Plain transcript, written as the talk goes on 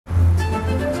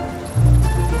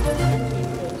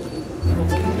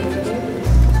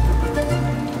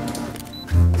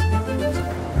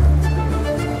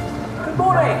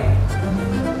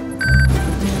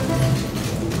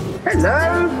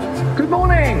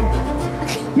morning.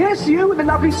 Yes, you with the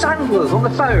lovely sandals on the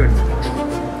phone.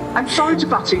 I'm sorry to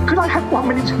butt in. Could I have 1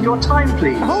 minute of your time,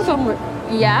 please? Hold on.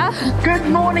 Yeah? Good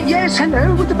morning. Yes,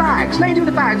 hello, with the bags. Lady with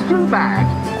the bags, blue bag.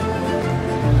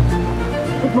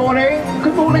 Good morning.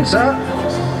 Good morning, sir.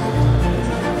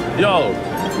 Yo.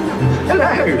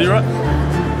 Hello. You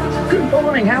right? Good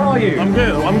morning. How are you? I'm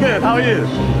good. I'm good. How are you?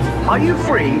 Are you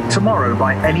free tomorrow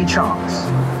by any chance?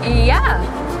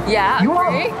 Yeah. Yeah, You are?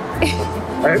 free.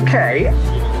 Okay.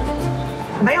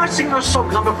 May I sing you a song?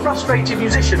 'Cause I'm a frustrated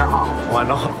musician at heart. Why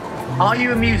not? Are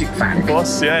you a music fan? Of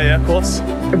course. Yeah, of course.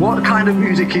 What kind of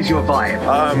music is your vibe?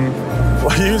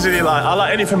 Well, usually I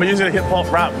like anything, but usually hip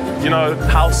hop, rap, you know,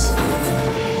 house.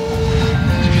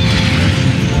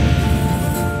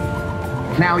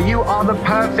 Now, you are the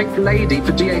perfect lady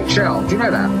for DHL. Do you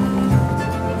know that?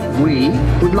 We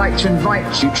would like to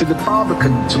invite you to the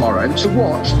Barbican tomorrow to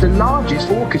watch the largest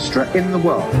orchestra in the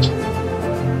world.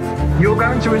 You're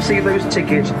going to receive those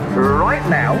tickets right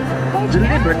now,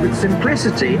 delivered with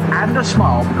simplicity and a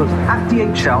smile, because at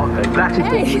DHL, that is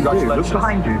what we do. Look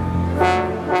behind you.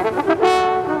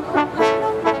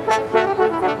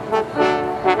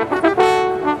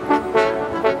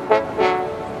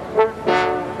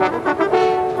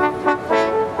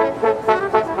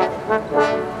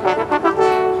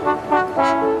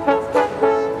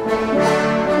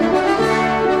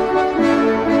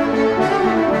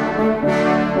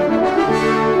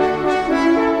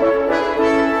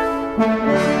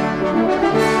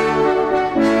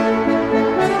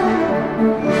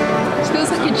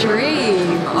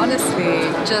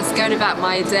 Just going about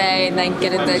my day and then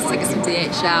getting those tickets from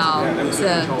DHL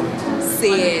to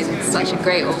seeing such a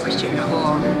great orchestra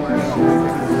perform.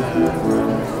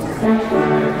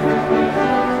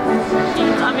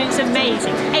 I mean, it's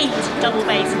amazing. 8 double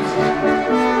basses.